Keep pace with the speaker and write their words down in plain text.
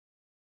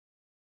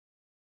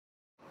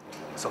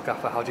So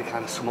Gaffer, how do you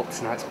kind of sum up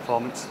tonight's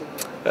performance?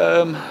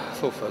 I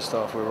thought first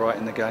half we were right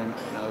in the game.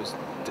 It was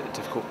a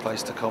difficult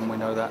place to come, we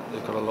know that.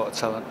 They've got a lot of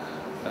talent.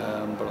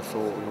 But I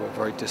thought we were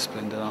very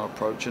disciplined in our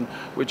approach, and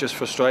we're just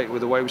frustrated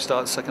with the way we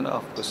started the second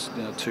half, because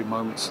 2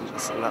 moments,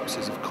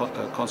 lapses of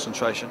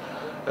concentration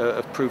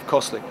have proved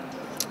costly.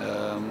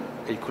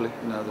 Equally,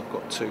 they've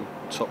got 2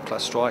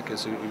 top-class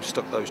strikers who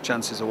stuck those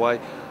chances away.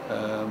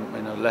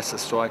 Lesser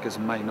strikers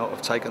may not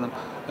have taken them,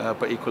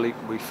 but equally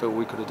we feel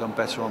we could have done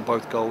better on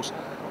both goals.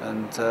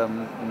 And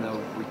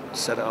we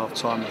said at half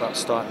time about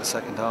starting the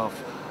second half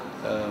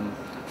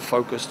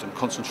focused and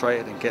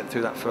concentrated and getting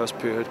through that first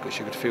period, because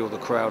you could feel the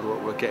crowd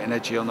were getting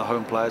edgy on the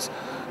home players.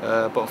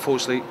 But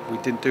unfortunately we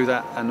didn't do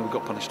that and we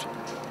got punished.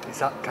 Is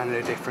that kind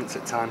of the difference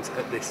at times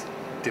at this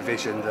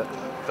division, that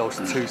those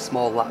 2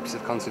 small lapses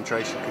of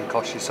concentration can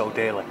cost you so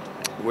dearly?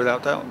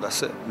 Without doubt,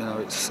 that's it.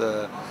 It's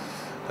there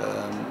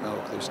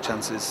was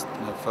chances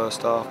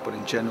first half, but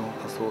in general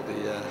I thought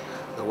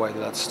the way the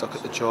lads stuck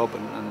at the job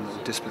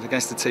and discipline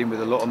against the team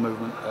with a lot of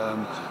movement,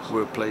 we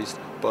were pleased.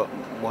 But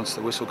once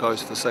the whistle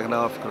goes for the second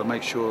half, you've got to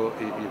make sure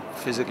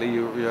physically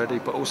you're ready,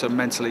 but also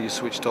mentally you're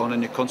switched on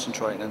and you're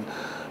concentrating.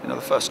 And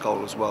the first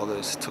goal as well,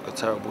 took a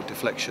terrible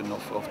deflection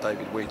off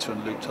David Wheater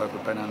and looped over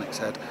Ben Anik's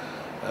head.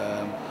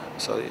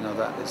 So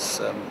that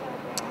is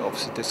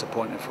obviously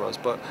disappointing for us.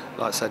 But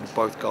like I said,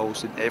 both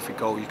goals, in every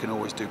goal you can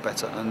always do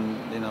better. And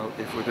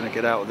if we're going to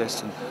get out of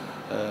this, and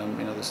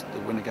the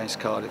win against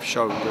Cardiff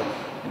showed that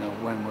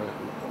when we're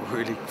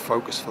really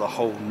focused for the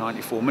whole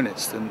 94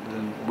 minutes, then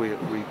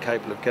we're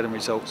capable of getting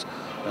results.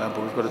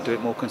 But we've got to do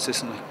it more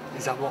consistently.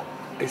 Is that what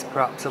is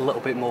perhaps a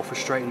little bit more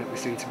frustrating, that we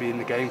seem to be in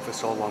the game for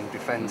so long,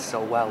 defend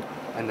so well,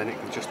 and then it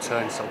can just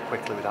turn so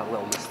quickly with that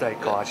little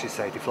mistake, or as you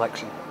say,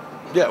 deflection?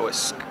 Yeah, well,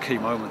 it's key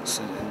moments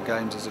in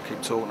games, as I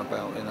keep talking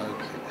about.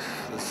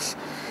 It's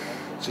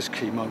just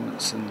key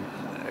moments, and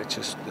it's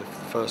just the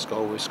first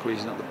goal, we're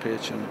squeezing up the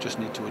pitch, and we just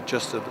need to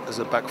adjust as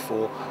a back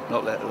 4,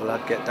 not let the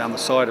lad get down the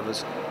side of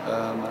us.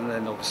 And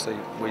then obviously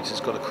Wheater's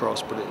got a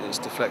cross, but it's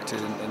deflected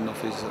and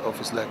off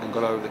his leg and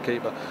got over the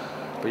keeper.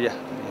 But yeah,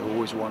 you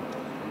always want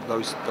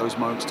those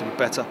moments to be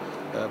better,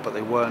 but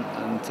they weren't.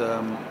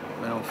 And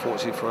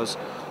unfortunately for us,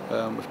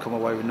 we've come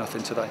away with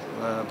nothing today.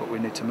 But we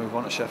need to move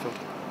on at Sheffield.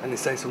 And they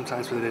say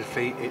sometimes with a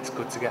defeat it's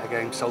good to get a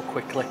game so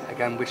quickly.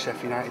 Again, with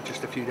Sheffield United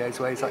just a few days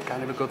away, is that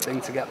kind of a good thing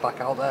to get back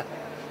out there?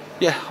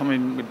 Yeah, I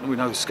mean, we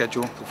know the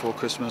schedule before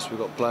Christmas. We've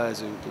got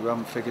players who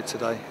haven't figured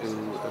today,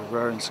 who are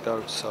raring to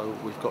go. So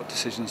we've got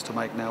decisions to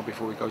make now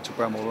before we go to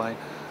Bramall Lane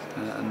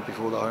and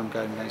before the home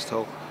game against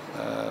Hull,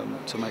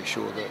 to make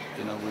sure that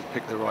we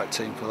pick the right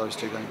team for those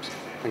 2 games.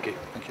 Thank you.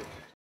 Thank you.